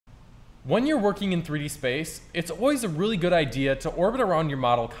When you're working in 3D space, it's always a really good idea to orbit around your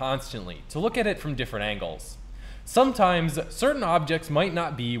model constantly to look at it from different angles. Sometimes, certain objects might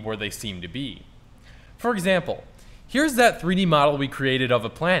not be where they seem to be. For example, here's that 3D model we created of a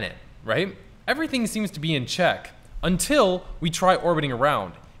planet, right? Everything seems to be in check until we try orbiting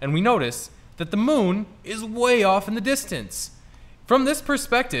around, and we notice that the moon is way off in the distance. From this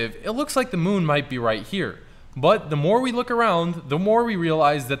perspective, it looks like the moon might be right here. But the more we look around, the more we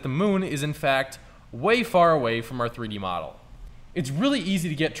realize that the moon is in fact way far away from our 3D model. It's really easy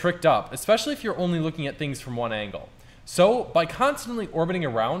to get tricked up, especially if you're only looking at things from one angle. So, by constantly orbiting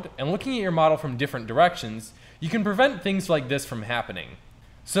around and looking at your model from different directions, you can prevent things like this from happening.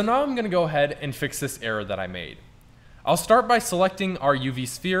 So now I'm going to go ahead and fix this error that I made. I'll start by selecting our UV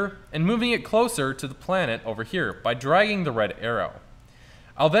sphere and moving it closer to the planet over here by dragging the red arrow.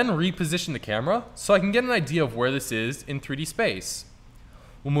 I'll then reposition the camera so I can get an idea of where this is in 3D space.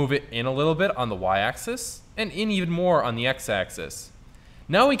 We'll move it in a little bit on the y-axis and in even more on the x-axis.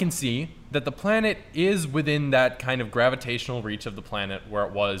 Now we can see that the planet is within that kind of gravitational reach of the planet where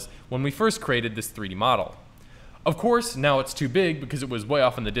it was when we first created this 3D model. Of course, now it's too big because it was way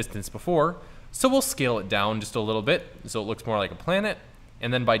off in the distance before, so we'll scale it down just a little bit so it looks more like a planet.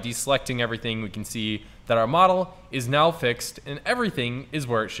 And then by deselecting everything, we can see that our model is now fixed and everything is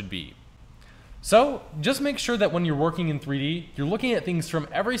where it should be. So just make sure that when you're working in 3D, you're looking at things from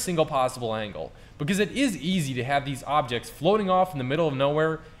every single possible angle, because it is easy to have these objects floating off in the middle of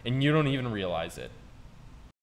nowhere and you don't even realize it.